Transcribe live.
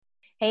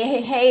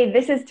Hey,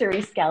 this is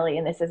Therese Kelly,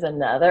 and this is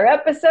another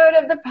episode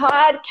of the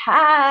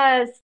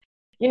podcast.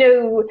 You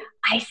know,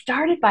 I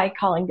started by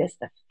calling this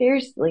the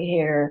Fiercely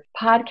Here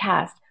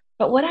podcast,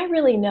 but what I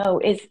really know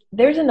is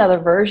there's another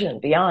version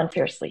beyond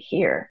Fiercely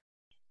Here.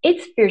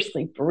 It's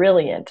Fiercely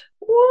Brilliant.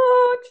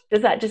 What?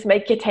 Does that just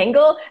make you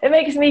tingle? It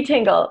makes me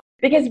tingle,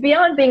 because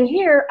beyond being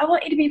here, I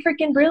want you to be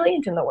freaking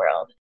brilliant in the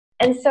world.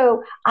 And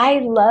so I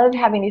love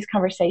having these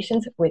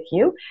conversations with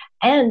you,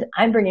 and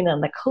I'm bringing on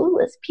the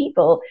coolest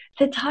people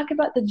to talk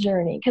about the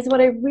journey. Because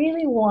what I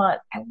really want,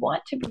 I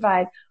want to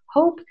provide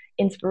hope,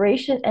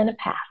 inspiration, and a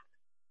path,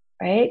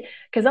 right?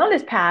 Because on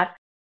this path,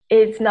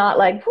 it's not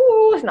like,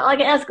 whoo, it's not like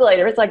an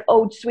escalator. It's like,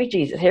 oh, sweet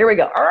Jesus, here we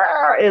go.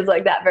 It's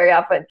like that very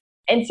often.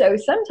 And so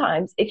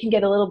sometimes it can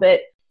get a little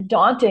bit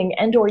daunting,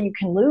 and or you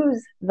can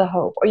lose the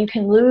hope, or you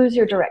can lose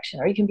your direction,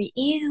 or you can be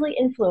easily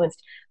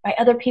influenced by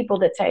other people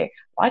that say,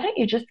 why don't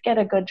you just get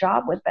a good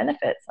job with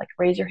benefits? Like,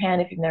 raise your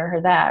hand if you've never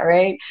heard that,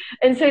 right?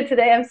 And so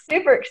today I'm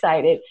super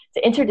excited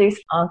to introduce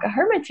Anke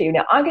Herman to you.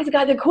 Now, Anke's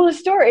got the coolest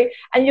story,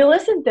 and you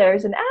listen,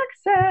 there's an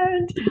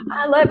accent.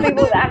 I love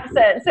people with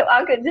accents. So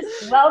Anke,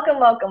 just welcome.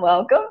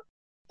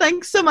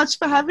 Thanks so much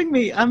for having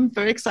me. I'm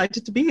very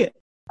excited to be here.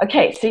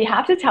 Okay, so you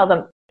have to tell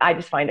them, I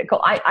just find it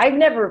cool. I've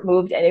never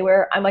moved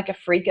anywhere. I'm like a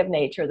freak of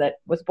nature that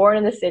was born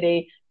in the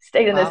city,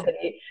 stayed in the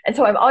city. And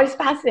so I'm always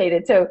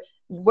fascinated. So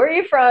where are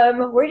you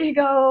from? Where did you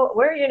go?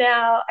 Where are you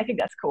now? I think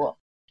that's cool.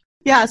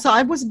 Yeah, so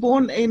I was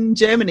born in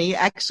Germany,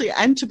 actually,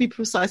 and to be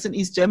precise, in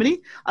East Germany.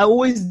 I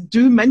always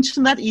do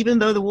mention that, even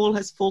though the wall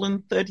has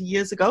fallen 30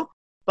 years ago,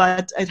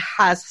 but it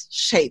has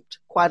shaped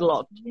quite a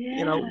lot,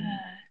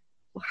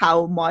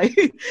 how my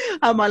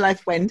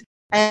life went.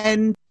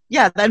 And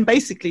yeah, then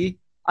basically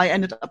I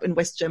ended up in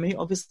West Germany,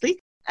 obviously.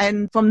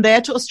 And from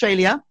there to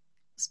Australia,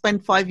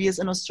 spent 5 years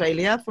in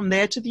Australia. From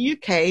there to the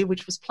UK,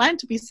 which was planned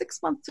to be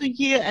 6 months to a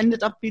year,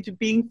 ended up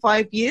being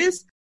 5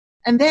 years.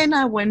 And then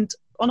I went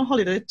on a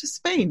holiday to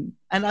Spain,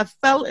 and I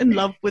fell in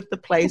love with the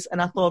place.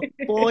 And I thought,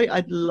 boy,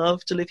 I'd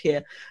love to live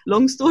here.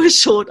 Long story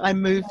short, I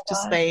moved to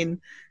Spain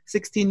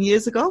 16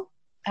 years ago,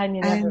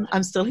 and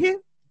I'm still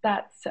here.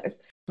 That's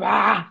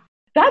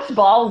that's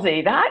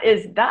ballsy.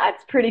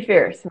 That's pretty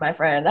fierce, my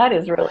friend. That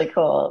is really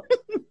cool.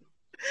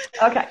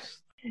 Okay,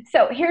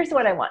 so here's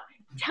what I want.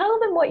 Tell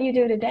them what you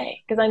do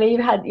today, because I know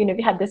you've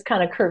had this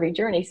kind of curvy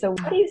journey. So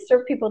what do you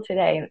serve people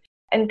today,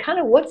 and kind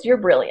of what's your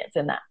brilliance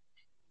in that?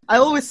 I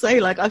always say,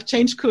 like, I've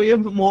changed career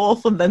more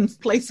often than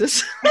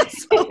places.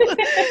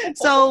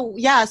 so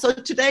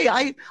today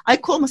I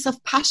call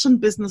myself passion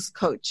business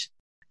coach,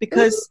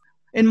 because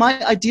in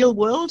my ideal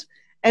world,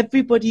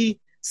 everybody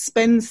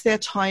spends their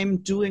time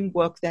doing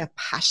work they're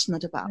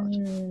passionate about,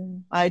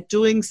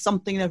 doing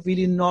something that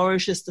really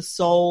nourishes the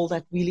soul,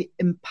 that really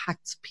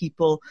impacts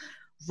people,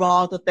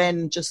 rather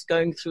than just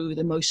going through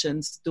the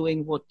motions,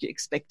 doing what you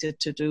expected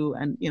to do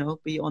and,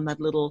 be on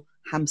that little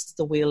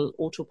hamster wheel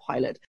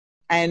autopilot.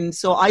 And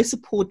so I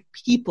support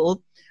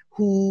people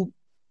who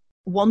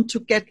want to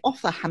get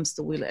off the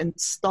hamster wheel and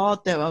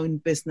start their own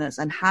business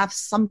and have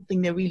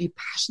something they're really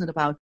passionate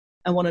about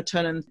and want to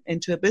turn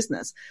into a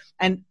business.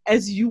 And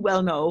as you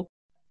well know,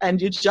 and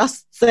you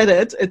just said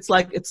it, it's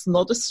like, it's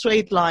not a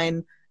straight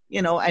line,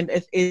 and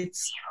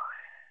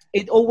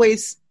it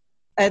always,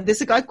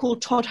 there's a guy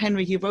called Todd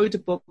Henry. He wrote a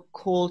book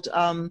called,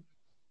 I've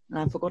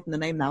forgotten the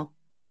name now,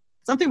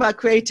 something about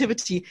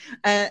creativity.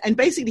 And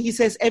basically he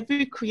says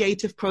every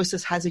creative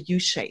process has a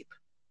U-shape,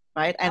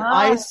 right? And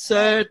I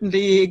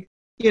certainly,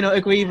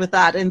 agree with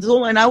that. And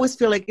I always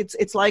feel like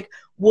it's like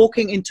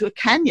walking into a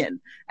canyon.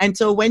 And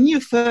so when you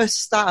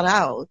first start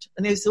out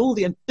and there's all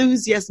the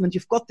enthusiasm and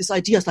you've got this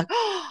idea, it's like,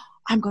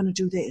 I'm going to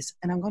do this,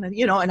 and I'm going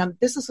to,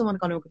 this is someone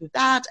going to do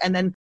that, and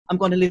then I'm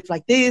going to live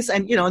like this,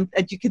 and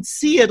and you can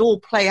see it all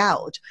play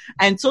out.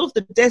 And sort of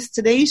the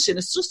destination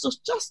is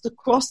just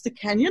across the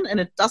canyon, and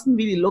it doesn't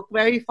really look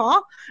very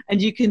far, and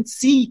you can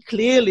see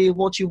clearly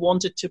what you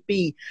want it to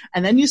be.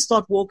 And then you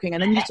start walking,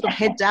 and then you sort of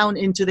head down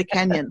into the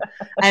canyon,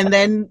 and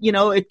then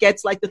it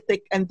gets like the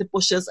thick and the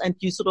bushes, and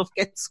you sort of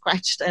get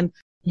scratched, and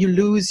you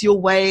lose your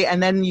way,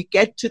 and then you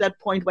get to that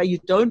point where you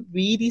don't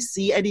really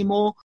see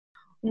anymore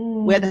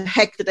where the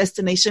heck the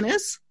destination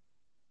is,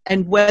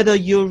 and whether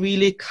you're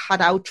really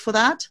cut out for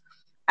that.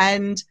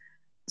 And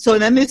so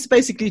then there's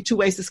basically two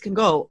ways this can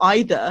go.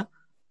 Either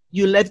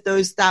you let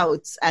those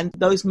doubts and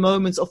those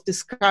moments of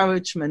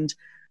discouragement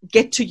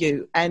get to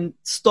you and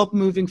stop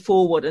moving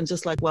forward and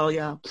just like,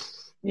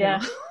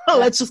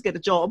 let's just get a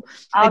job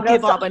and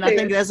give up. And I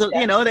think there's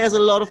a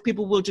lot of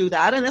people will do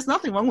that, and there's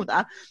nothing wrong with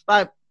that.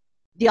 But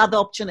the other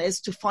option is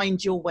to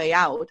find your way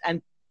out.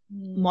 And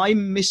my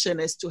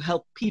mission is to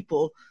help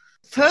people,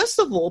 first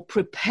of all,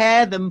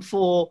 prepare them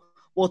for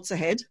what's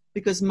ahead,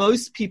 because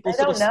most people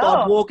sort of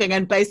start walking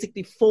and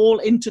basically fall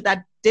into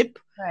that dip,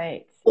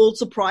 right? All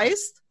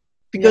surprised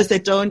because they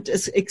don't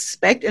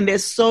expect, and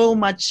there's so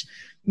much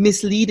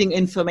misleading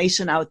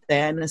information out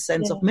there in a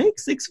sense of make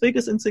 6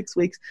 figures in 6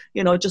 weeks,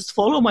 just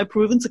follow my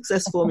proven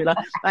success formula,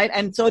 right?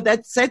 And so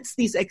that sets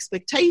these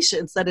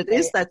expectations that it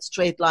is that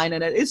straight line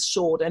and it is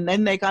short, and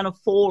then they kind of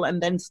fall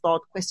and then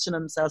start questioning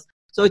themselves.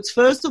 So it's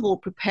first of all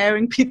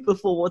preparing people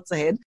for what's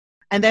ahead,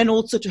 and then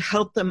also to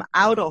help them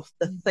out of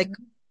the thick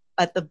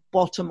at the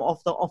bottom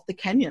of the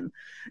canyon.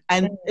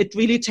 And it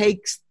really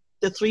takes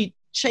the three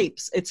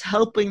shapes. It's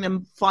helping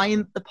them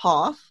find the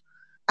path,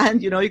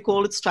 and you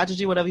call it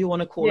strategy, whatever you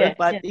want to call it,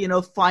 but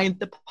find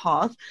the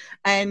path.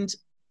 And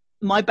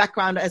my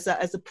background as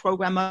a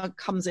programmer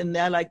comes in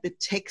there, like the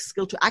tech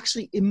skill to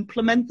actually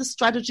implement the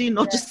strategy,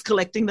 not just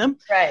collecting them.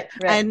 Right.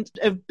 And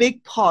a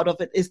big part of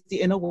it is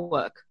the inner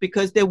work,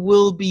 because there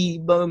will be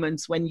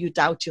moments when you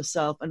doubt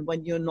yourself and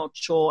when you're not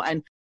sure,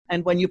 and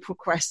when you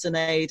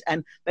procrastinate,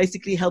 and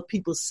basically help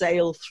people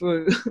sail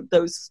through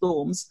those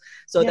storms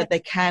so that they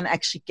can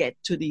actually get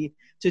to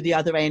the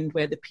other end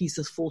where the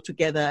pieces fall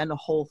together and the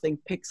whole thing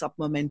picks up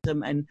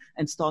momentum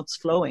and starts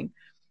flowing.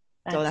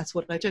 So that's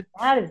what I do.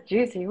 That is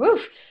juicy.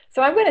 Woof.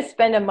 So I'm going to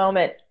spend a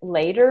moment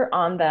later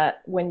on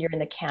when you're in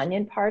the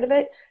canyon part of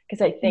it, because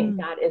I think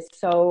that is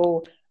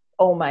so,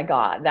 oh my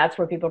God, that's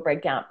where people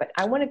break down. But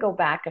I want to go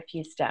back a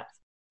few steps.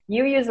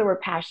 You use the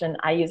word passion.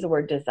 I use the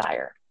word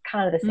desire,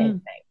 kind of the same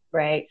thing,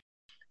 right?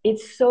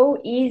 It's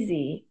so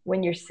easy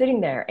when you're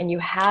sitting there and you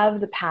have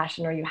the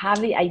passion or you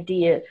have the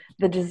idea,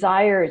 the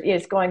desire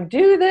is going,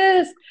 do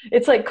this.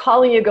 It's like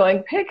calling you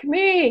going, pick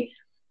me.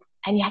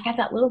 And you got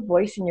that little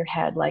voice in your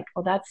head like,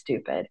 oh, that's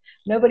stupid.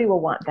 Nobody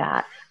will want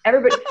that.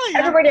 Everybody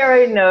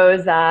already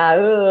knows that,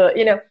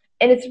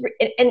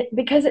 and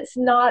because it's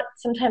not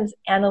sometimes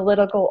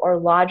analytical or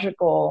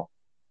logical,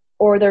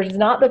 or there's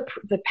not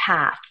the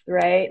path,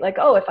 right? Like,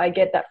 oh, if I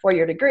get that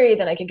 4-year degree,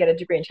 then I can get a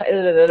degree in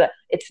China.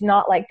 It's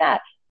not like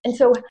that. And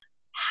so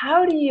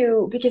how do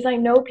you, because I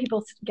know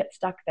people get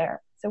stuck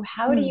there. So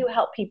how do you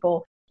help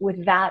people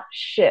with that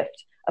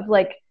shift of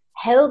like,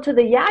 hell to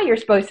the you're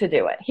supposed to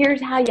do it.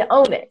 Here's how you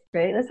own it,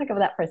 right? Let's talk about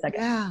that for a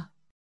second. Yeah.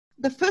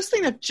 The first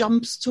thing that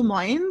jumps to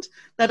mind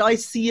that I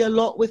see a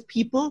lot with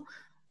people,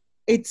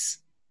 it's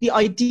the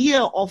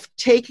idea of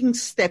taking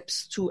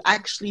steps to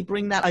actually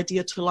bring that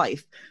idea to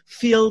life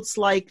feels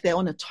like they're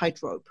on a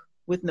tightrope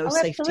with no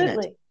safety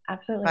net.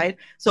 Absolutely. Right?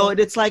 So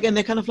it's like, and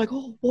they're kind of like,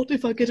 oh, what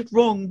if I get it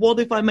wrong? What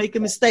if I make a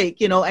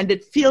mistake? And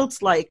it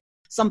feels like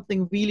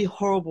something really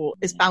horrible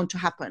is bound to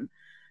happen.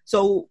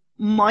 So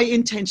my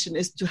intention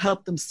is to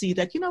help them see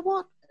that,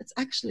 it's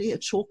actually a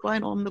chalk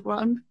line on the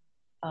ground.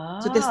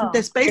 So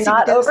there's basically you're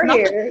not over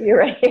here. You're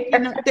right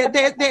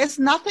here. There's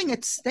nothing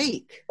at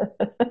stake,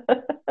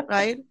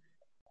 right?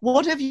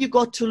 What have you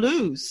got to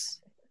lose?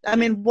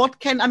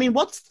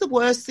 What's the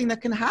worst thing that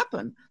can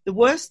happen? The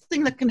worst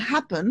thing that can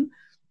happen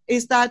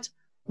is that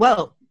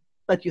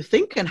you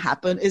think can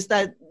happen is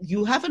that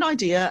you have an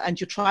idea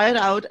and you try it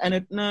out and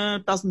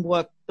it doesn't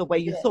work the way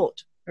you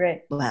thought.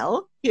 Right.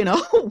 So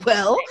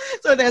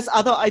there's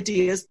other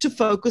ideas to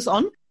focus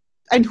on.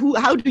 And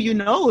how do you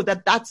know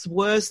that that's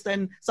worse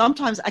than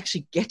sometimes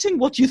actually getting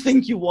what you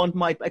think you want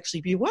might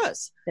actually be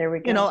worse? There we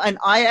go. And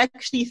I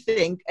actually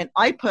think, and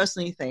I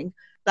personally think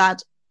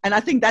that, and I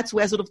think that's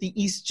where sort of the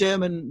East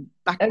German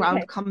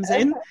background comes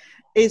in,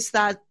 is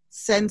that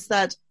sense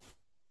that,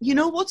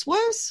 what's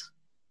worse?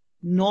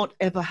 Not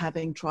ever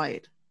having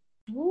tried.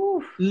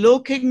 Oof.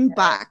 Looking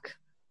back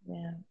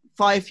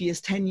 5 years,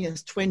 10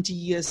 years, 20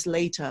 years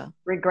later,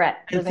 regret,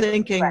 and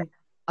thinking,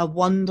 I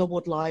wonder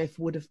what life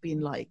would have been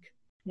like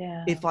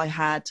if I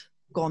had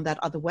gone that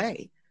other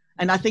way.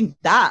 And I think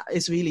that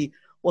is really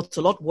what's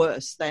a lot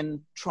worse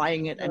than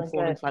trying it and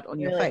falling flat on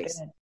your face.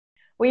 Good.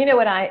 Well,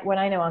 what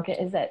I know,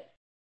 Anke, is that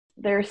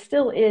there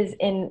still is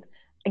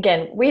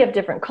again, we have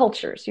different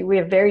cultures. We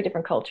have very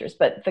different cultures,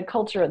 but the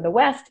culture in the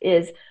West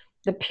is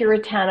the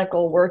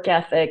puritanical work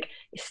ethic,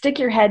 stick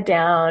your head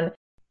down.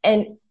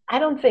 And I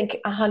don't think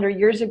 100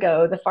 years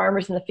ago, the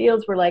farmers in the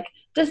fields were like,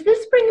 does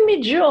this bring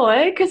me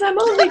joy? Because I'm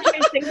only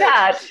chasing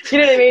that. You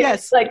know what I mean?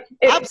 Yes,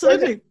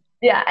 absolutely.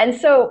 Yeah. And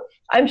so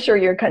I'm sure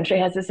your country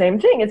has the same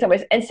thing in some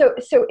ways. And so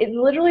it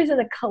literally is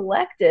in a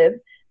collective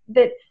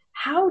that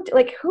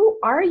who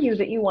are you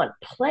that you want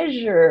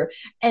pleasure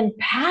and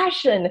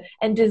passion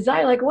and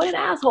desire? Like, what an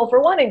asshole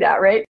for wanting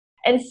that, right?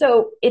 And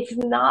so it's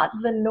not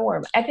the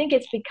norm. I think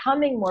it's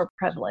becoming more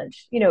prevalent,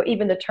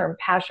 even the term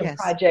passion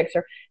projects,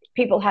 or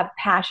people have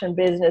passion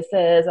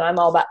businesses. And I'm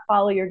all about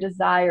follow your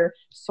desire,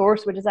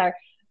 source with desire.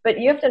 But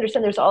you have to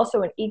understand there's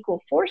also an equal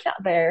force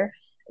out there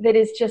that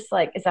is just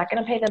like, is that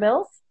going to pay the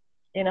bills?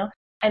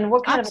 And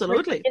what kind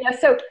Absolutely.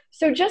 of,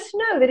 so just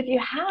know that if you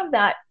have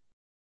that,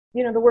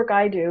 the work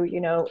I do,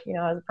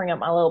 I bring up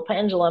my little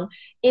pendulum.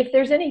 If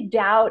there's any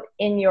doubt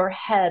in your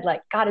head,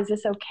 like, God, is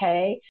this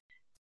okay?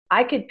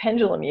 I could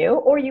pendulum you,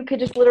 or you could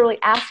just literally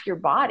ask your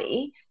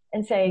body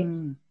and say,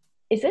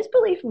 is this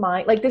belief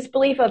mine? Like this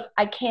belief of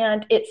I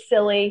can't, it's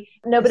silly,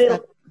 nobody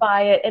will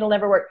buy it, it'll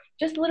never work.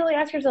 Just literally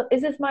ask yourself,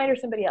 is this mine or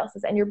somebody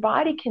else's? And your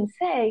body can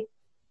say,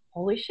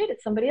 holy shit,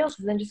 it's somebody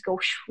else's. Then just go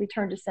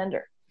return to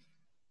sender.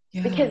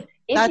 Yeah, because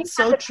that's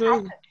so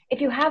true. If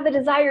you have the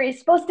desire, you're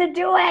supposed to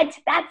do it.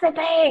 That's the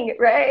thing,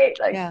 right?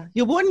 Like,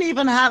 you wouldn't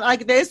even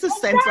have there's a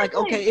sense like,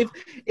 okay,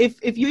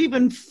 if you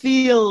even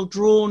feel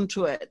drawn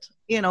to it,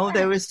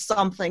 there is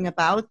something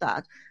about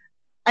that.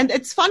 And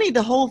it's funny,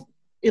 the whole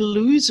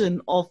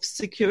illusion of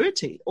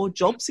security or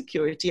job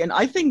security. And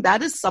I think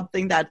that is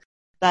something that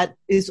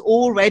is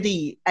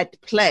already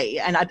at play.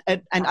 And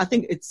I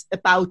think it's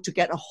about to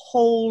get a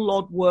whole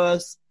lot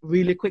worse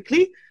really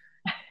quickly.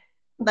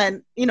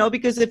 Then,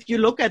 because if you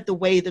look at the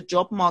way the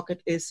job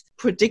market is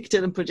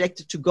predicted and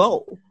projected to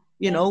go,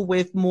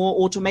 with more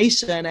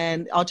automation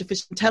and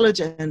artificial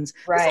intelligence,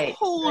 there's a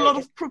whole lot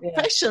of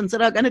professions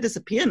that are going to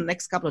disappear in the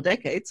next couple of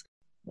decades.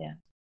 Yeah.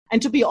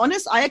 And to be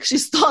honest, I actually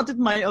started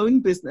my own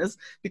business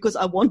because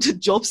I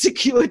wanted job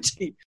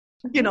security.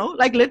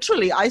 Like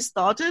literally, I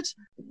started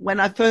when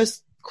I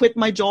first quit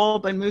my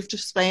job and moved to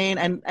Spain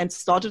and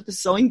started the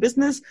sewing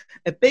business.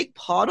 A big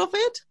part of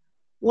it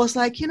was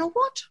like,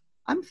 what?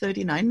 I'm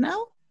 39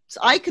 now. So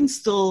I can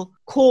still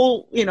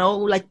call,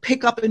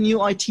 pick up a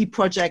new IT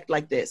project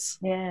like this.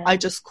 Yeah. I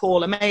just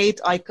call a mate.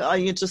 I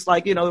just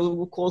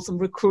call some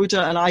recruiter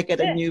and I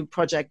get a new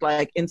project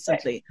like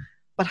instantly. Right.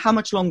 But how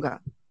much longer?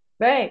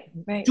 Right.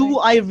 Do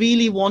I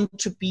really want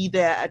to be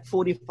there at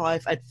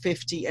 45, at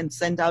 50 and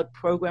send out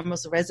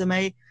programmers a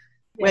resume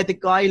where the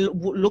guy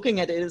looking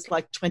at it is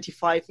like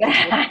 25?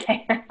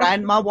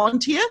 Grandma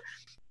want here?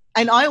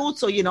 And I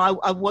also,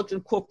 I've worked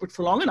in corporate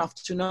for long enough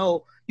to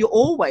know you're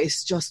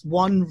always just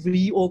one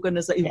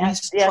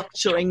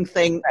restructuring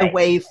thing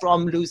away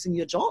from losing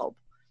your job,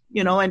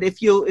 and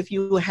if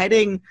you're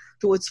heading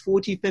towards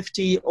 40,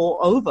 50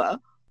 or over,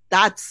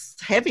 that's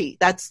heavy.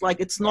 That's like,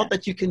 it's not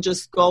that you can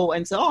just go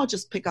and say, oh,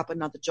 just pick up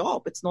another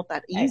job. It's not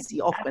that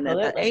easy often at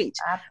that age.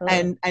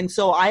 Absolutely. And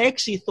so I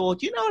actually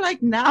thought,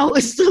 now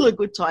is still a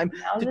good time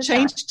to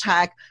change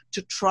tack,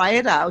 to try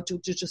it out, to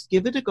just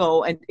give it a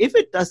go. And if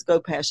it does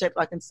go pear-shaped,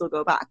 I can still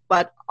go back.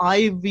 But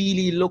I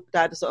really looked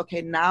at it as,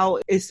 okay, now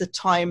is the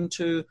time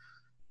to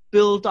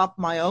build up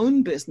my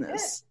own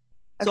business.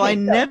 Yeah. So I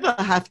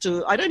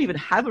don't even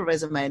have a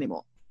resume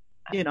anymore,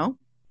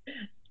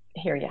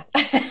 Hear you.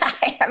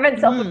 I've been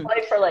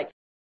self-employed for like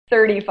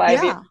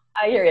 35 years.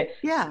 I hear you.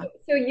 Yeah.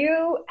 So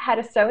you had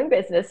a sewing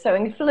business,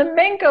 sewing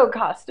flamenco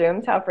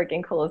costumes. How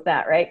freaking cool is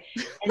that, right?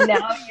 And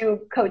now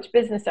you coach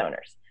business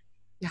owners.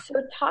 Yeah. So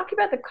talk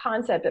about the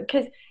concept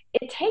because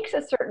it takes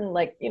a certain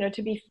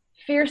to be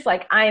fierce,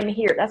 like I am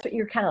here. That's what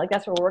you're kind of like,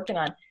 that's what we're working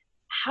on.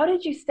 How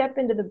did you step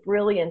into the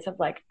brilliance of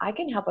I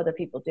can help other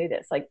people do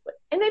this? And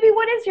maybe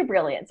what is your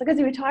brilliance? Because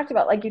you talked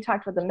about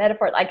the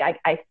metaphor,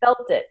 I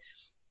felt it.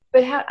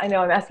 But I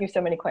know I'm asking you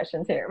so many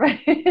questions here, but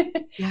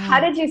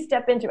how did you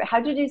step into it? How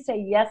did you say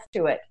yes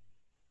to it?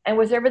 And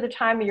was there ever the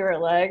time you were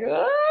like,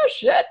 oh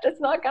shit, it's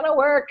not going to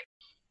work?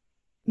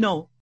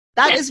 No,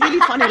 that is really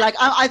funny.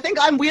 I think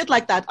I'm weird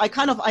like that.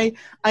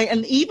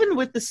 And even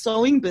with the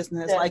sewing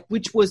business,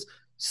 which was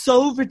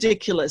so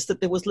ridiculous that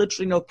there was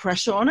literally no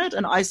pressure on it.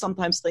 And I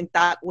sometimes think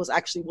that was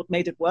actually what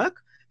made it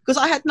work because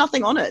I had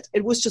nothing on it.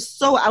 It was just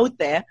so out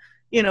there.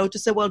 To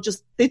say, well,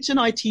 just ditch an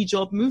IT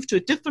job, move to a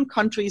different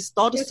country,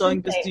 start a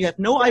sewing business. You have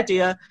no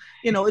idea.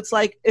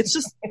 It's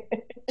just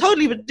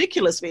totally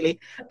ridiculous, really.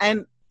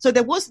 And so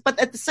but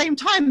at the same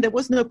time, there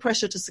was no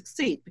pressure to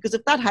succeed because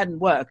if that hadn't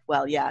worked,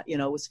 well,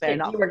 it was fair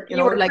enough. You were crazy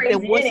there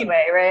wasn't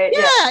anyway, right?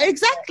 Yeah,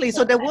 exactly.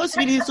 So there was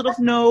really sort of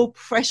no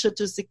pressure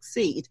to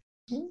succeed.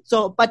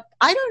 So, but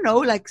I don't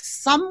know,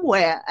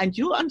 somewhere, and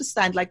you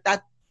understand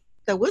that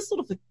there was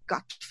sort of a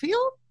gut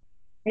feel.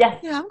 Yes.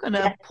 Yeah, I'm going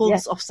to pull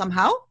this off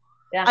somehow.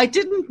 Yeah. I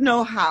didn't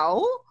know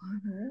how.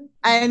 Mm-hmm.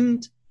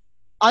 And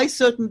I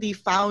certainly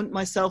found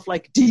myself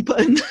deeper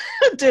in the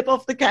dip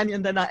of the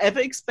canyon than I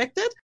ever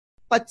expected.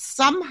 But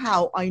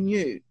somehow I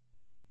knew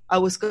I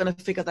was going to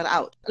figure that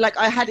out.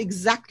 I had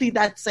exactly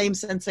that same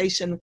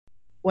sensation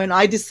when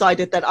I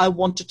decided that I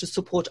wanted to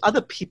support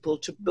other people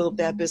to build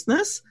their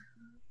business.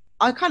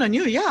 I kind of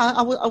knew,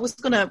 I was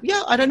going to,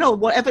 I don't know,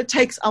 whatever it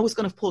takes, I was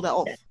going to pull that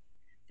off.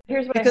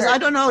 Here's what because I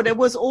don't know, there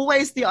was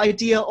always the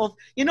idea of,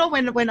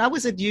 when I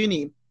was at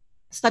uni,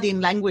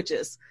 studying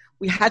languages,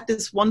 we had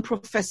this one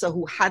professor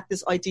who had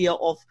this idea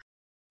of,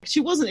 she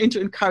wasn't into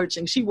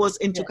encouraging, she was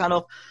into kind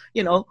of,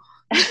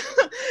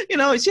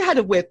 she had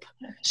a whip.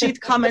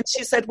 She'd come and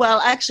she said, well,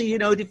 actually,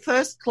 the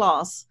first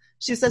class,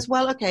 she says,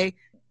 well, okay,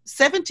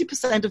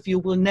 70% of you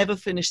will never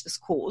finish this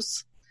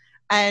course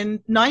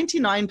and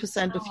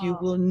 99% of you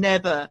will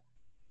never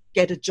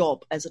get a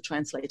job as a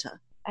translator.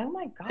 Oh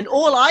my God. And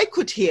all I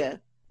could hear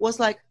was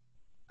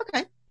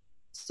okay.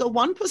 So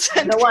 1%,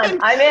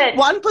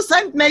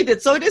 1% made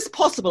it. So it is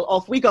possible.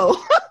 Off we go.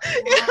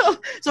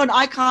 So and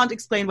I can't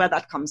explain where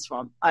that comes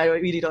from. I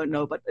really don't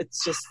know, but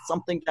it's just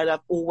something that I've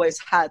always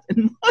had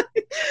in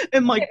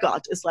my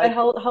gut. It's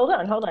hold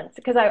on.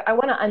 Because I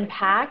want to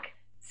unpack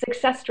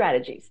success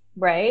strategies,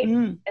 right?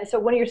 And so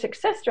one of your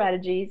success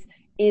strategies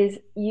is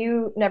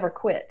you never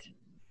quit.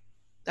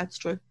 That's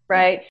true.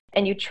 Right?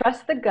 And you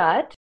trust the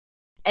gut.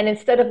 And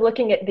instead of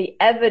looking at the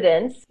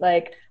evidence,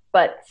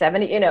 but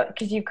 70,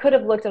 because you could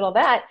have looked at all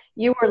that,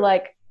 you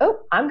were oh,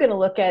 I'm going to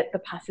look at the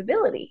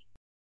possibility.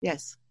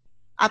 Yes,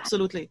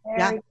 absolutely.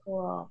 Very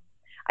cool.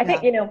 I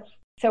think,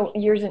 so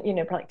years,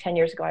 probably 10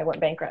 years ago, I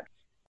went bankrupt.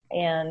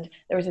 And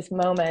there was this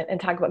moment, and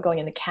talk about going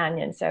in the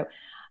canyon. So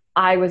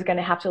I was going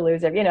to have to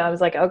lose it. I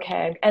was like,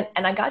 okay. And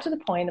I got to the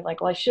point of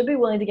like, well, I should be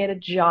willing to get a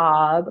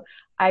job.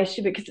 I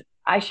should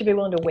be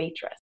willing to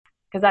waitress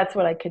because that's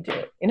what I could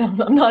do.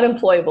 I'm not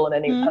employable in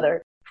any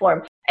other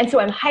form. And so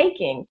I'm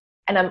hiking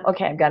and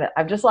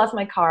I've just lost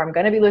my car. I'm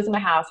going to be losing my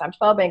house. I'm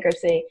filed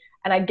bankruptcy.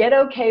 And I get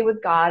okay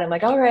with God. I'm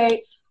like, all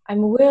right,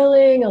 I'm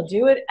willing. I'll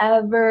do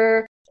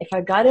whatever. If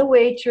I got a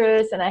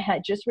waitress and I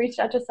had just reached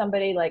out to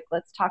somebody, like,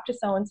 let's talk to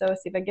so-and-so,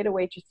 see if I get a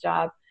waitress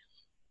job.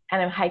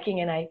 And I'm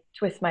hiking and I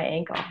twist my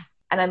ankle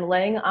and I'm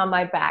laying on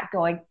my back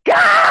going,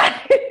 God,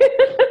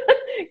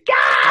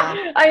 God,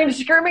 I am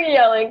screaming and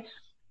yelling.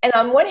 And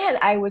on one hand,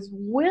 I was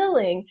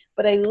willing,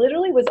 but I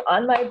literally was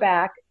on my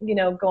back,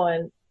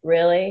 going,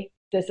 really?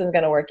 This isn't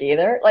going to work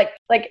either. Like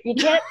you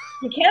can't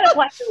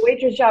apply for a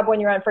waitress job when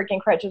you're on freaking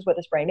crutches with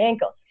a sprained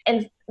ankle.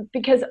 And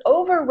because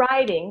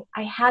overriding,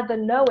 I had the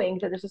knowing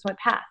that this was my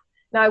path.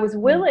 Now I was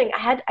willing.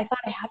 I thought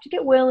I have to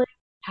get willing,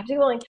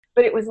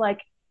 but it was like,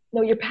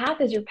 no, your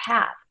path is your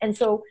path. And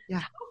so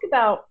talk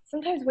about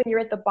sometimes when you're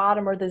at the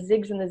bottom or the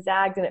zigs and the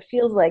zags and it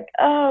feels like,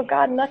 oh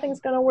God,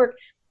 nothing's going to work.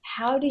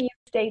 How do you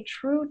stay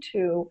true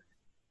to,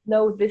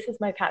 no, this is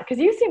my path?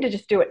 Because you seem to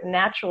just do it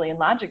naturally and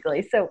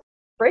logically. So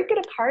break it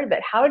apart a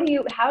bit. How do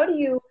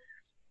you,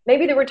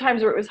 maybe there were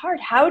times where it was hard.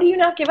 How do you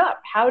not give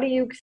up? How do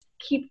you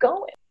keep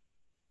going?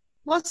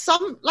 Well,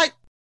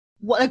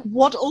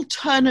 what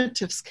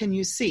alternatives can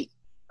you see?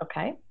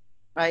 Okay.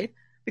 Right?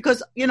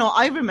 Because,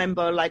 I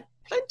remember like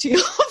plenty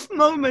of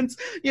moments,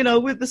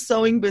 with the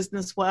sewing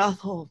business where I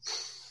thought,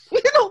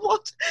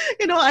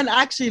 and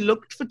actually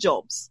looked for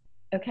jobs.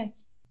 Okay.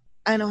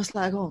 And I was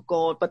like, oh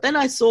God. But then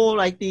I saw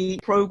like the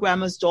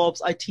programmers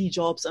jobs, IT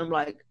jobs. And I'm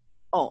like,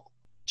 oh,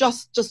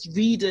 just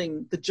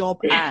reading the job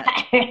ad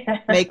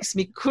makes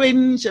me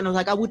cringe. And I was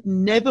like, I would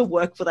never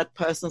work for that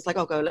person. It's like,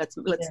 okay, let's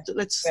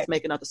just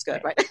make another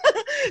skirt. Right.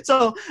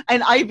 So,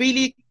 and I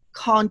really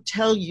can't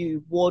tell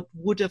you what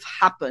would have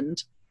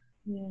happened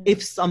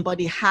if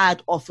somebody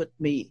had offered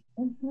me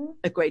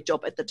a great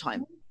job at the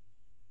time.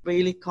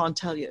 Really can't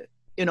tell you.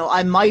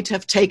 I might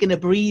have taken a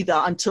breather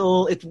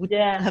until it would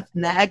have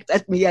nagged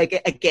at me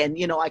again.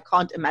 I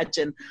can't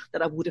imagine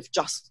that I would have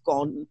just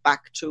gone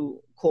back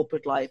to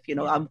corporate life,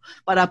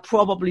 but I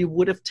probably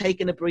would have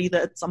taken a breather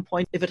at some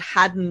point if it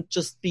hadn't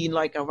just been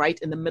like right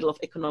in the middle of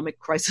economic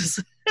crisis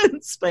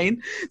in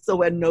Spain. So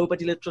where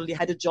nobody literally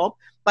had a job.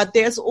 But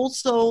there's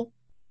also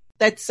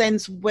that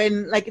sense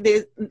when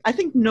I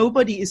think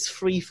nobody is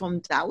free from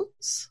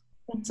doubts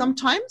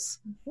sometimes.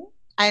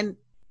 And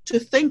to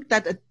think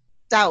that a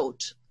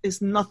doubt is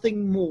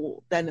nothing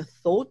more than a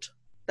thought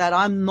that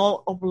I'm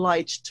not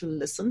obliged to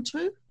listen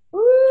to.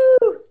 Woo!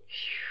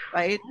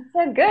 Right?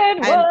 That's a good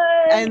one.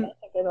 That's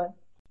a good one.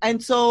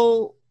 And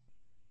so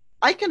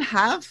I can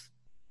have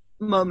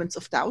moments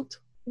of doubt.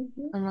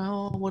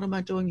 And what am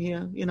I doing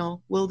here?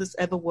 Will this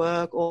ever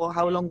work? Or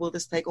how long will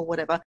this take? Or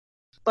whatever.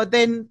 But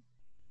then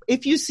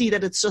if you see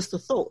that it's just a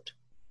thought,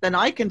 then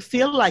I can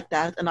feel like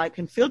that and I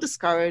can feel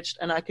discouraged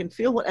and I can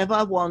feel whatever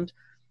I want.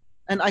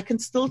 And I can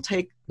still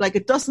take,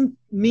 it doesn't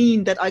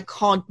mean that I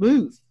can't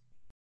move.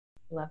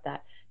 Love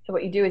that. So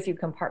what you do is you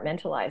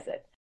compartmentalize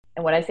it.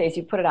 And what I say is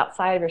you put it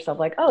outside of yourself,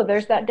 like, oh,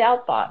 there's that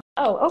doubt thought.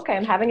 Oh, okay,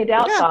 I'm having a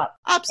doubt thought.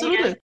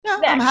 Absolutely.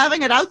 I'm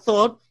having a doubt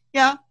thought.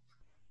 Yeah.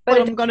 But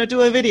I'm going to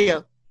do a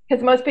video.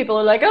 Because most people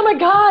are like, oh my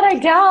God, I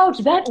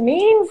doubt. That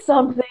means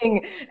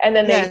something. And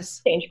then they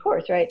change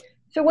course, right?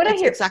 So what I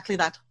hear. Exactly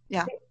that.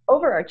 Yeah. The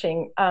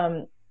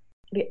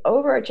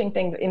overarching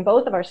thing in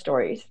both of our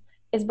stories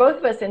is both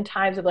of us in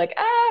times of like,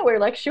 we're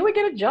like, should we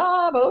get a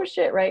job? Oh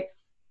shit, right?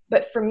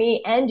 But for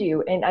me and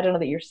you, and I don't know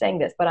that you're saying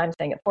this, but I'm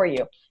saying it for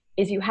you,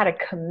 is you had a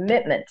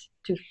commitment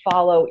to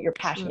follow your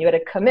passion. You had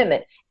a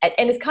commitment.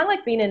 And it's kind of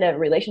like being in a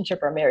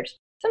relationship or a marriage.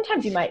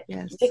 Sometimes you might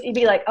you'd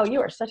be like, oh,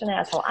 you are such an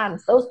asshole. I'm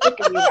so sick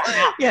of you right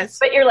now. Yes.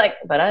 But you're like,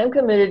 but I'm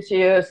committed to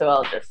you, so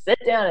I'll just sit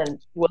down and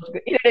you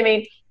know what I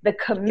mean? The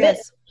commitment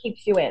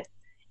keeps you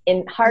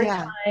in hard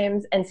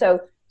times. And so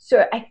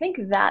I think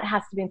that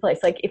has to be in place.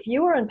 Like if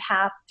you are on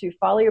path to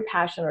follow your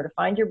passion or to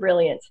find your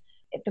brilliance,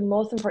 the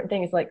most important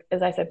thing is, like,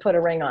 as I said, put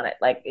a ring on it.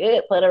 Like,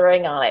 put a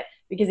ring on it.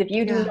 Because if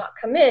you do not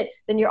commit,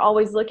 then you're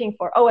always looking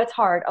for, oh, it's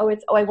hard. Oh,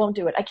 I won't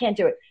do it. I can't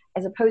do it.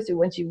 As opposed to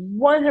once you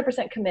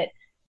 100% commit,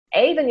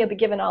 then you'll be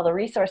given all the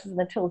resources and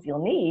the tools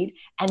you'll need.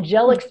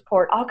 Angelic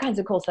support, all kinds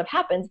of cool stuff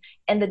happens.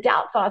 And the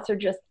doubt thoughts are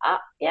just,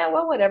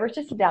 whatever. It's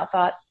just a doubt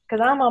thought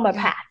because I'm on my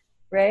path,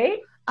 right?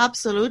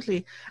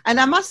 Absolutely. And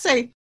I must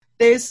say,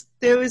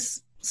 there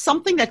is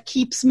something that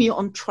keeps me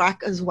on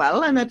track as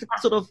well. And that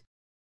sort of,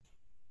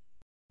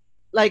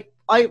 like,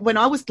 when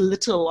I was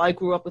little, I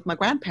grew up with my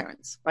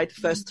grandparents, right? The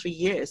first 3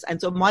 years.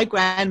 And so my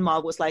grandma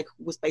was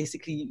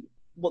basically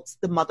what's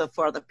the mother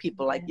for other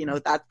people, like,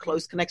 that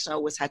close connection I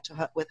always had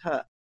with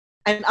her.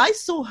 And I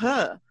saw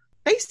her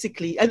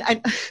basically, and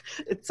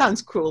it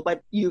sounds cruel,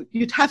 but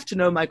you'd have to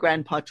know my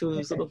grandpa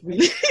to sort of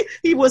really,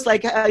 he was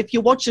like, if you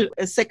watch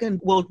a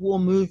Second World War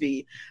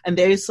movie and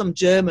there is some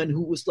German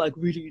who was like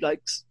really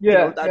like,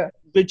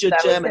 rigid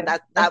that German,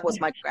 that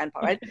was my grandpa,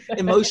 right?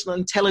 Emotional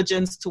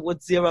intelligence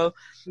towards zero.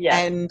 Yeah.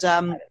 And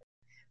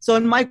So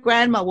and my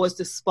grandma was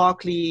this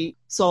sparkly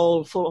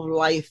soul full of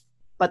life,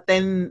 but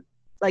then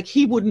like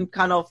he wouldn't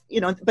kind of,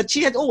 but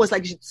she had always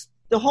like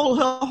her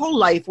whole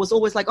life was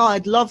always like, oh,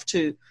 I'd love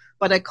to,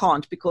 but I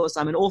can't because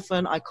I'm an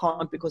orphan. I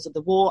can't because of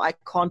the war. I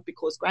can't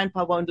because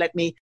grandpa won't let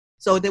me.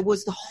 So there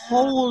was the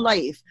whole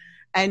life.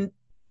 And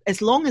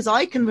as long as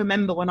I can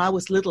remember when I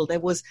was little,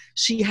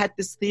 she had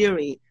this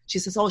theory. She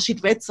says,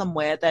 she'd read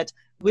somewhere that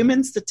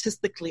women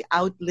statistically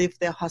outlive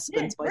their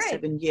husbands by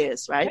 7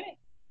 years, right?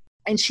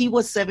 And she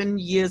was 7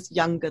 years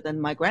younger than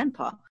my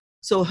grandpa.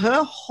 So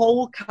her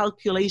whole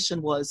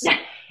calculation was,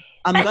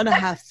 I'm going to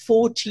have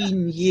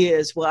 14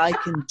 years where I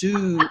can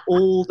do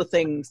all the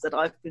things that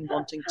I've been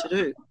wanting to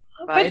do.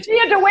 Right? But she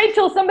had to wait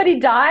till somebody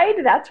died?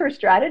 That's her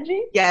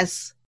strategy?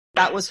 Yes,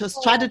 that was her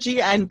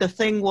strategy. And the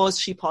thing was,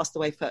 she passed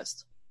away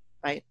first.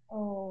 Right.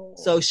 Oh.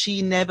 So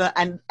she never,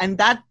 and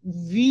that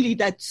really,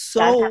 that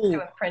so has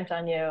to imprint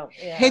on you.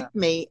 Yeah. Hit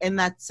me in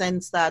that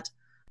sense that,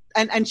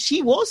 and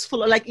she was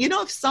full of like,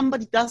 if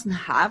somebody doesn't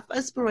have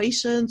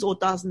aspirations or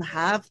doesn't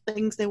have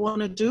things they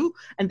want to do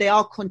and they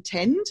are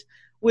content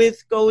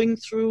with going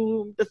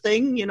through the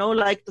thing,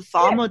 like the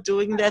farmer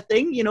doing their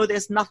thing,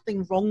 there's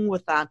nothing wrong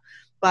with that.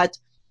 But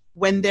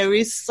when there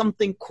is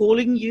something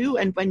calling you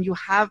and when you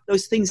have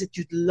those things that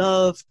you'd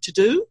love to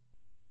do,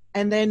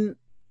 and then,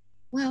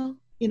 well,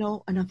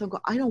 and I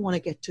thought, I don't want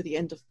to get to the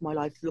end of my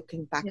life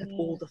looking back at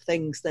all the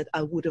things that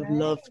I would have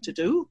loved to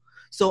do.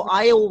 So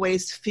I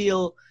always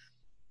feel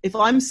if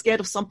I'm scared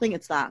of something,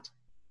 it's that,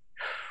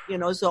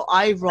 so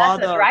I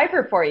rather. That's a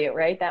driver for you,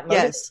 right? That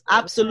yes,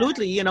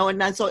 absolutely.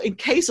 And then, so in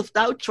case of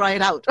doubt, try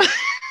it out.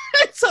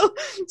 so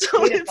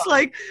it's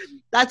like,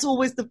 that's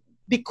always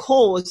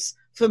because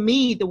for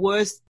me, the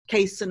worst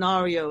case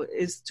scenario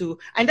is to,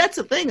 and that's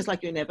the thing, it's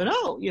like, you never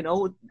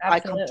know, I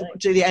come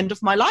to the end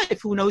of my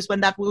life, who knows when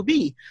that will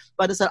be.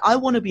 But I said, I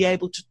want to be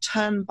able to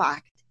turn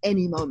back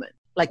any moment,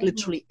 like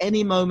literally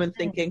any moment,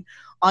 thinking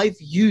I've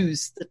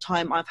used the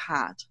time I've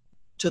had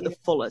to the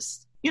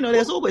fullest.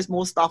 There's always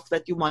more stuff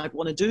that you might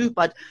want to do,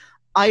 but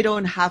I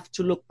don't have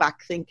to look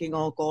back thinking,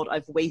 oh God,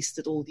 I've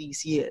wasted all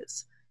these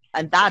years.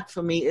 And that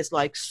for me is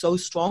like so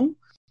strong.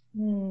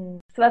 So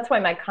that's why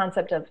my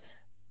concept of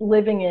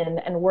living in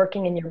and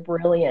working in your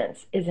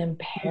brilliance is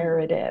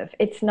imperative.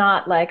 It's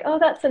not like, oh,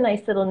 that's a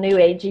nice little new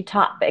agey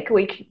topic.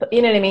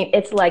 You know what I mean?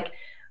 It's like,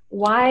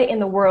 why in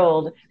the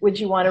world would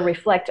you want to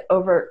reflect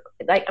over,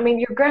 like, I mean,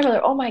 your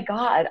grandmother, oh my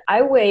God,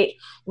 I wait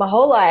my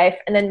whole life.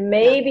 And then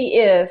maybe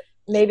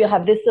I'll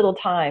have this little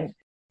time.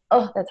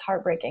 Oh, that's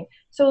heartbreaking.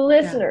 So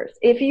listeners,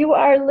 if you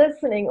are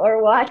listening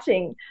or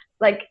watching,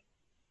 like,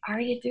 are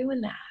you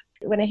doing that?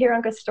 When I hear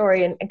Anka's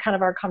story and kind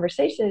of our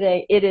conversation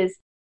today, it is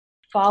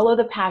follow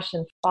the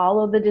passion,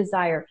 follow the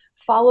desire,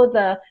 follow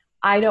the,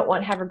 I don't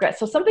want to have regrets.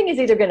 So something is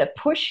either going to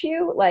push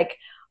you like,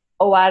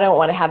 oh, I don't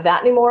want to have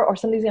that anymore, or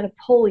something's going to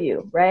pull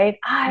you, right?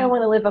 I don't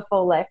want to live a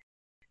full life.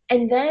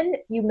 And then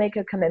you make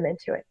a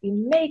commitment to it. You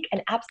make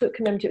an absolute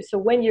commitment to it. So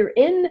when you're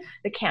in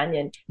the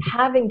canyon,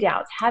 having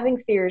doubts,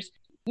 having fears,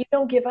 you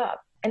don't give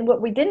up. And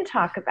what we didn't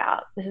talk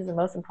about, this is the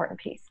most important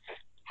piece,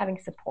 having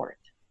support.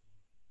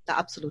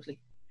 Absolutely.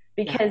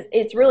 Because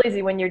it's real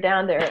easy when you're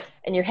down there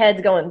and your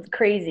head's going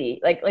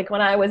crazy. Like when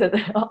I was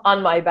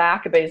on my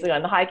back, basically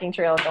on the hiking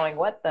trail going,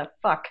 what the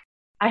fuck?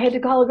 I had to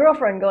call a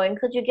girlfriend going,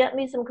 could you get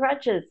me some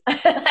crutches?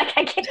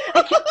 I can't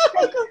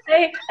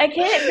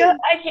go.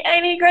 I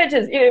need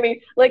crutches. You know what I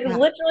mean? Like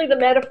literally the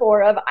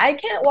metaphor of I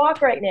can't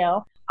walk right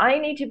now. I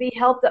need to be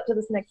helped up to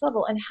this next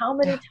level. And how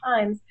many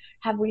times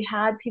have we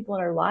had people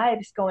in our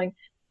lives going,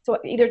 so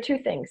either two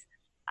things,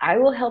 I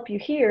will help you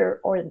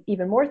here, or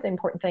even more the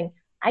important thing,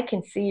 I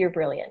can see your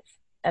brilliance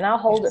and I'll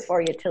hold it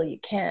for you till you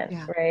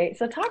can, right?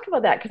 So talk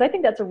about that, because I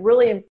think that's a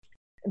really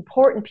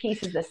important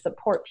piece, is the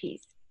support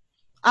piece.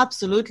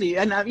 Absolutely.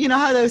 And you know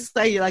how they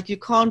say, like, you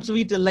can't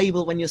read the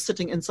label when you're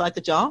sitting inside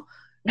the jar?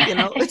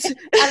 It's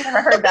I've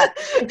never heard that.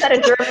 Is that a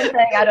German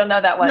thing? I don't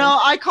know that one. No,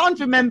 I can't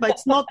remember.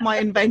 It's not my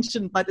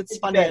invention, but it's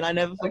funny and I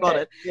never forgot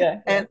it. Yeah.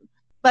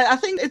 But I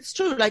think it's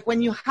true. Like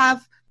when you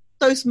have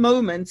those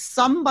moments,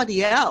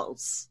 somebody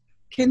else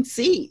can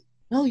see,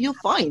 no, you're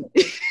fine.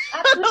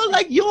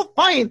 Like you're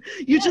fine.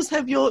 You just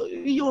have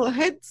your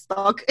head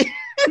stuck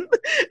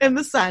in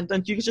the sand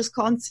and you just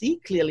can't see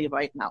clearly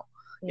right now.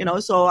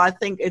 So I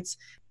think it's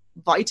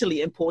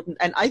vitally important.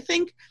 And I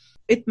think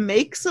it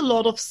makes a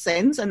lot of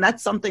sense. And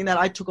that's something that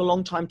I took a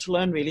long time to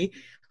learn, really,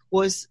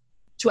 was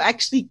to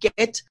actually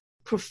get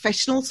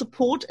professional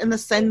support in the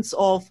sense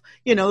of,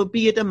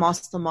 be it a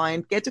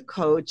mastermind, get a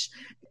coach,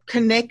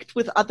 connect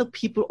with other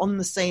people on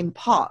the same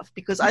path.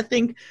 Because I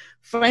think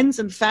friends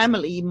and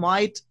family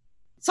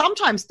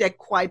sometimes they're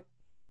quite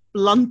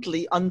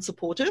bluntly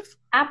unsupportive.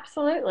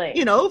 Absolutely.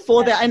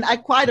 And I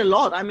quite a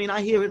lot. I mean,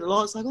 I hear it a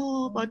lot. It's like,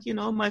 oh, but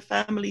my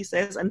family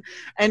says, and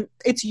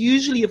it's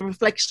usually a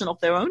reflection of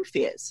their own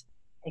fears.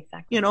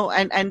 Exactly.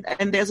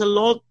 And there's a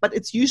lot, but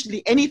it's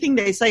usually anything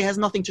they say has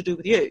nothing to do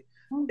with you.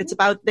 Mm-hmm. It's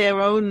about their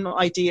own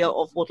idea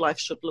of what life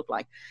should look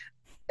like.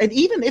 And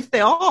even if they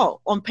are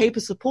on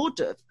paper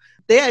supportive,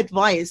 their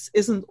advice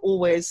isn't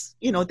always,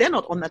 they're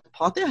not on that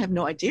path. They have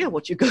no idea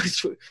what you go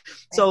through.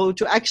 So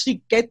to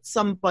actually get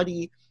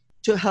somebody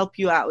to help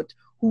you out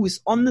who's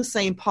on the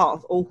same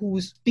path or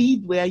who's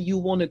speed where you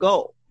want to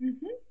go,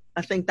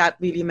 I think that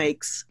really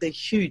makes the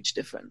huge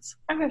difference.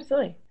 Oh,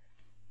 absolutely.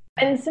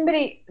 And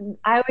somebody,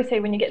 I always say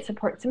when you get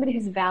support, somebody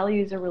whose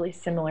values are really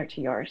similar to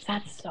yours,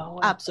 that's so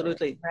important,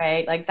 absolutely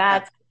right? Like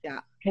that's, yeah.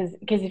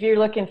 Because if you're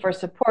looking for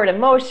support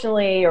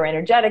emotionally or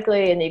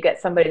energetically and you get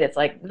somebody that's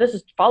like, this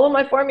is follow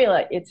my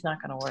formula, it's not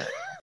going to work.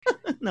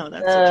 No,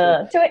 that's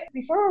so true. So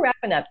before we're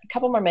wrapping up, a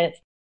couple more minutes,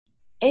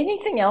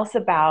 anything else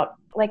about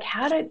like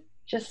how to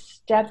just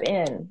step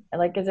in?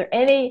 Like, is there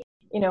any,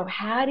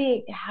 how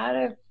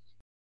to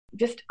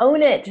just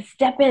own it, to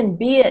step in,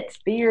 be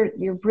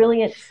your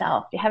brilliant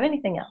self? Do you have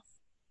anything else?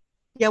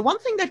 Yeah, one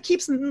thing that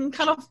keeps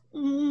kind of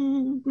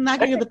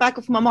nagging at the back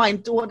of my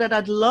mind, or that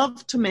I'd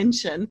love to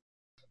mention,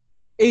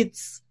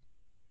 it's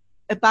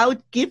about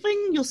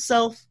giving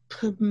yourself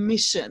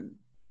permission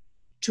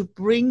to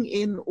bring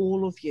in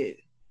all of you.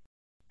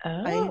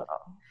 Oh. Right?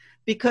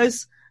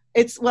 Because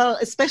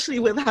especially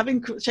with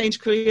having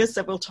changed careers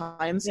several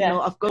times,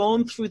 I've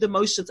gone through the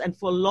motions, and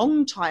for a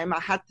long time I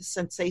had this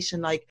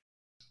sensation like,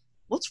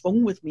 what's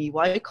wrong with me?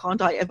 Why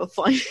can't I ever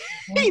find,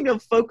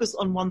 focus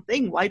on one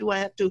thing? Why do I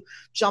have to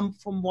jump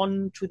from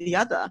one to the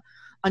other?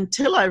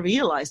 Until I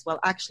realized, well,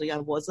 actually I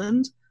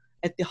wasn't.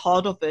 At the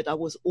heart of it, I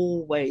was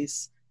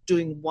always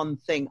doing one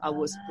thing. I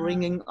was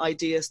bringing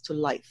ideas to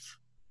life.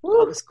 I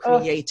was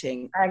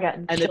creating,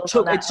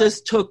 it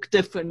just took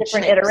different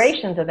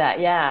iterations of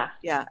that. Yeah.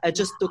 It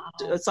just took.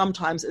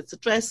 Sometimes it's a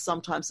dress,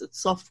 sometimes it's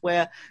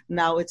software.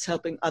 Now it's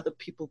helping other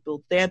people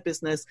build their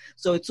business.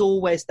 So it's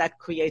always that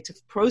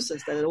creative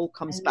process that it all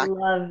comes back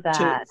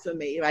to for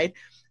me, right?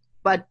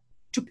 But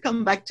to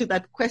come back to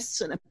that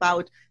question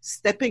about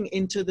stepping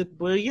into the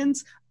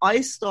brilliance, I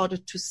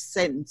started to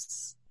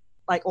sense,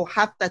 or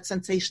have that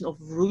sensation of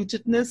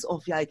rootedness,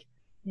 of like,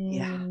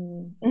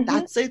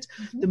 that's it.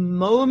 The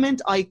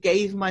moment I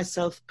gave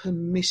myself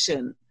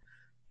permission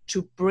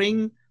to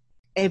bring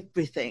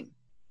everything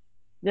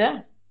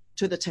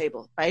to the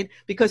table, right?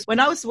 Because when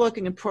I was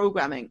working in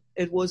programming,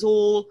 it was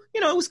all,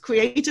 it was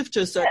creative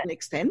to a certain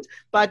extent,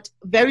 but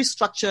very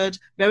structured,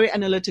 very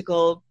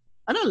analytical.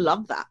 And I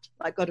love that.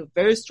 I got a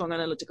very strong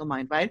analytical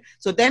mind, right?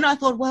 So then I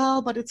thought,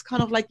 well, but it's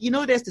kind of like,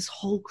 there's this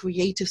whole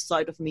creative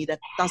side of me that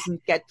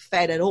doesn't get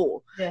fed at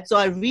all. Yeah. So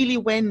I really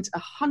went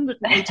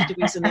 180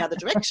 degrees in the other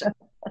direction.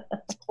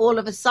 All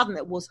of a sudden,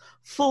 it was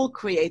full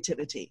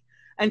creativity.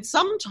 And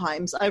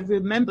sometimes I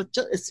remember,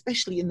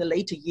 especially in the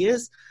later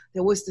years,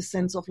 there was this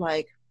sense of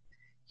like,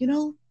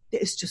 there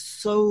is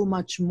just so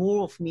much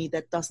more of me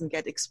that doesn't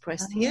get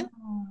expressed here.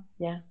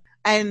 Yeah.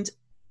 And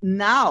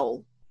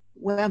now,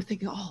 where I'm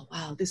thinking, oh,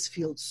 wow, this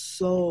feels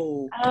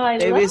so,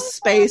 there is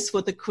space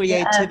for the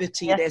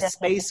creativity, there's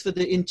space for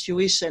the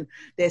intuition,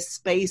 there's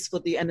space for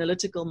the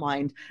analytical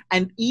mind.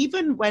 And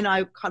even when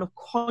I kind of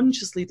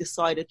consciously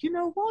decided, you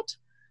know what?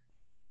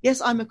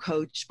 Yes, I'm a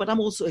coach, but I'm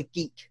also a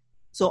geek.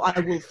 So I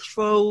will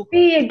throw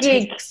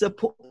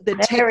the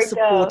tech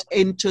support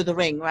into the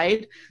ring,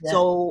 right? Yeah.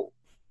 So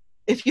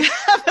if you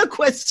have a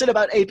question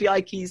about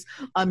API keys,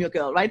 I'm your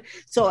girl, right?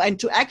 So, and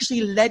to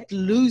actually let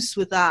loose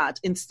with that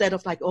instead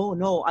of like, oh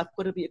no, I've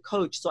got to be a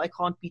coach, so I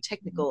can't be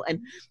technical.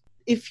 And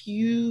if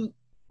you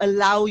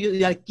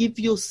give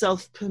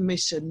yourself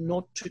permission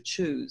not to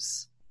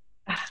choose.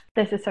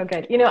 This is so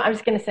good. I'm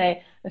just going to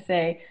say,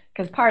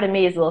 because part of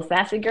me is a little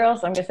sassy girl,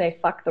 so I'm going to say,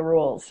 fuck the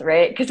rules,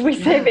 right? Because we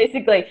say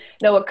basically,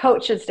 no, a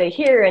coach should stay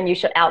here and you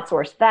should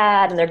outsource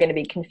that, and they're going to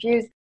be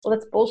confused. Well,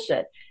 that's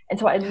bullshit. And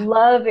so I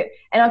love it.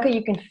 And Anka,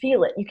 you can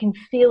feel it. You can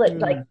feel it.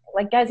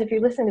 Like guys, if you're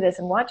listening to this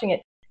and watching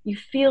it, you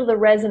feel the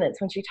resonance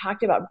when she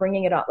talked about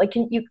bringing it on. Like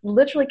you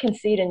literally can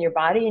see it in your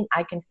body, and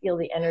I can feel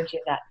the energy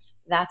of that.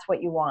 That's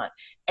what you want.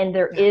 And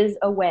there is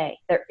a way.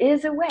 There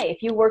is a way.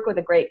 If you work with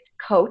a great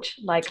coach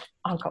like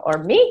Anka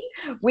or me,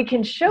 we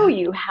can show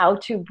you how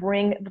to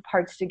bring the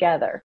parts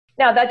together.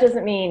 Now, that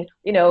doesn't mean,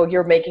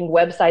 you're making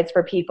websites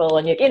for people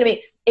and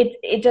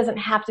it doesn't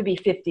have to be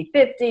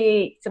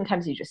 50-50.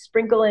 Sometimes you just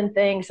sprinkle in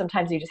things.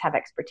 Sometimes you just have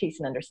expertise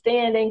and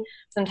understanding.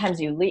 Sometimes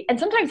you lead, and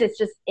sometimes it's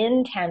just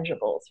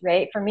intangibles,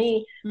 right? For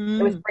me,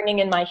 it was bringing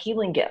in my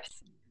healing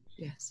gifts,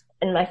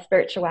 and my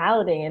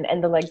spirituality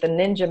and the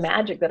ninja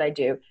magic that I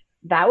do.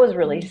 That was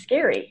really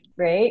scary,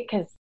 right?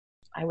 Because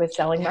I was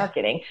selling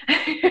marketing.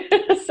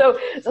 So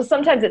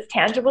sometimes it's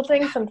tangible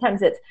things.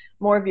 Sometimes it's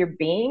more of your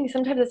being.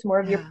 Sometimes it's more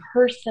of your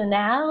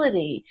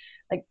personality.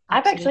 Like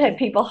I've actually had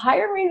people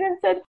hire me and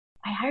said,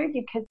 I hired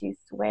you because you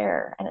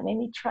swear and it made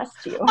me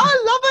trust you.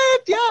 I love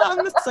it. Yeah,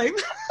 I'm the same.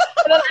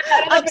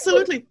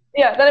 Absolutely.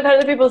 Then I've had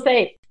other people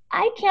say,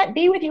 I can't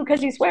be with you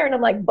because you swear. And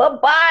I'm like,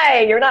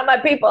 bye-bye. You're not my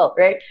people,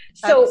 right?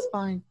 That's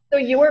fine. So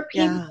your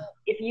people,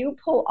 if you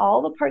pull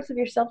all the parts of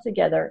yourself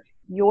together,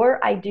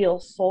 your ideal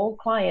soul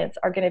clients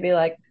are going to be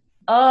like,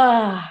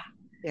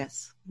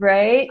 yes.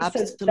 Right?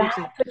 Absolutely. So that's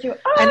what you,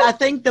 and I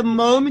think the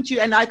moment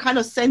and I kind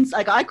of sense,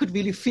 like I could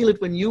really feel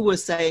it when you were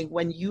saying,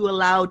 when you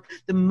allowed,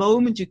 the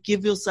moment you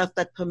give yourself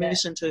that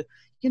permission to,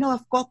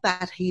 I've got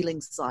that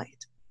healing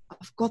side.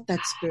 I've got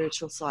that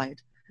spiritual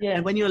side. Yeah.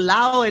 And when you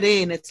allow it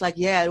in, it's like,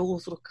 yeah, it all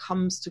sort of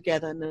comes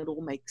together and it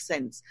all makes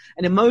sense.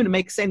 And the moment it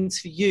makes sense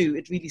for you,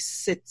 it really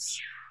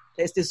sits.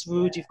 There's this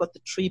root. You've got the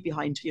tree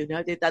behind you. You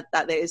know that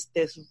there's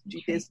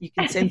you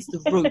can sense the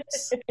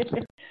roots.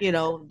 You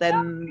know,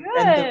 then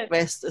the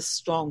rest is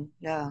strong.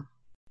 Yeah.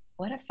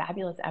 What a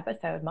fabulous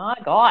episode. My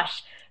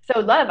gosh. So,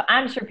 love,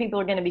 I'm sure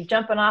people are going to be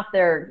jumping off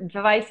their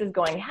devices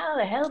going, how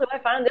the hell do I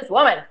find this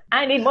woman?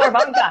 I need more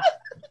Anke.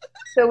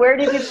 So where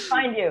do people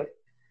find you?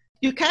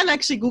 You can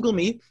actually Google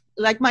me.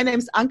 Like, my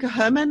name's Anke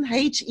Herrmann,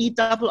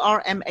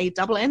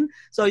 HERRMANN.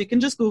 So you can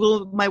just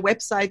Google my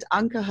website,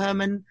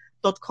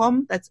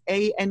 ankeherrmann.com. That's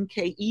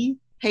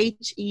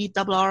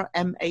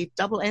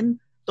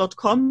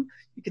ANKEHERRMANN.com.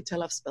 You can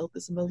tell I've spelled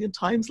this a million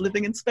times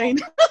living in Spain.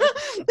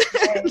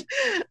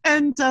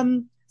 And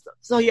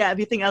so yeah,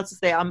 everything else is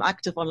there. I'm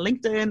active on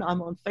LinkedIn.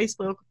 I'm on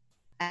Facebook.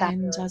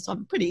 And so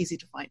I'm pretty easy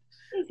to find.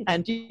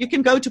 And you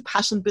can go to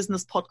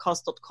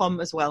passionbusinesspodcast.com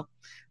as well.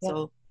 Yep.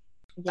 So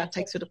that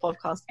takes you to the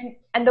podcast.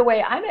 And the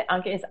way I met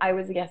Anke is I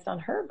was a guest on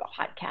her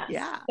podcast.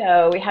 Yeah.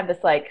 So we had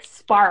this like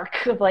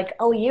spark of like,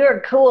 oh,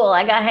 you're cool.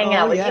 I got to hang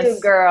out with you,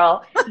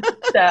 girl.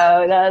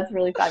 So that's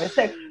really fabulous.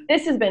 So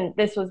this has been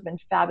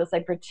fabulous.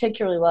 I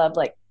particularly love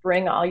like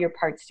bring all your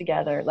parts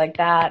together like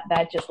that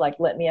just like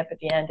lit me up at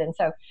the end. And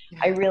so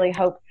I really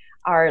hope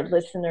our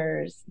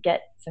listeners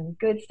get some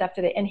good stuff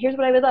today. And here's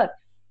what I would love.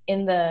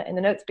 In the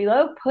notes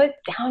below, put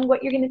down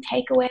what you're going to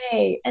take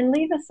away and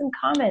leave us some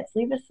comments,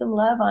 leave us some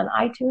love on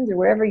iTunes or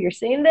wherever you're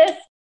seeing this.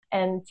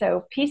 And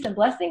so peace and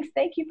blessings.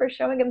 Thank you for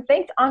showing them.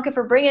 Thanks, Anke,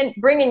 for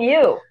bringing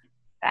you.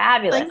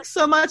 Fabulous. Thanks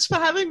so much for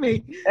having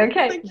me.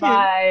 Okay.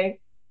 Bye.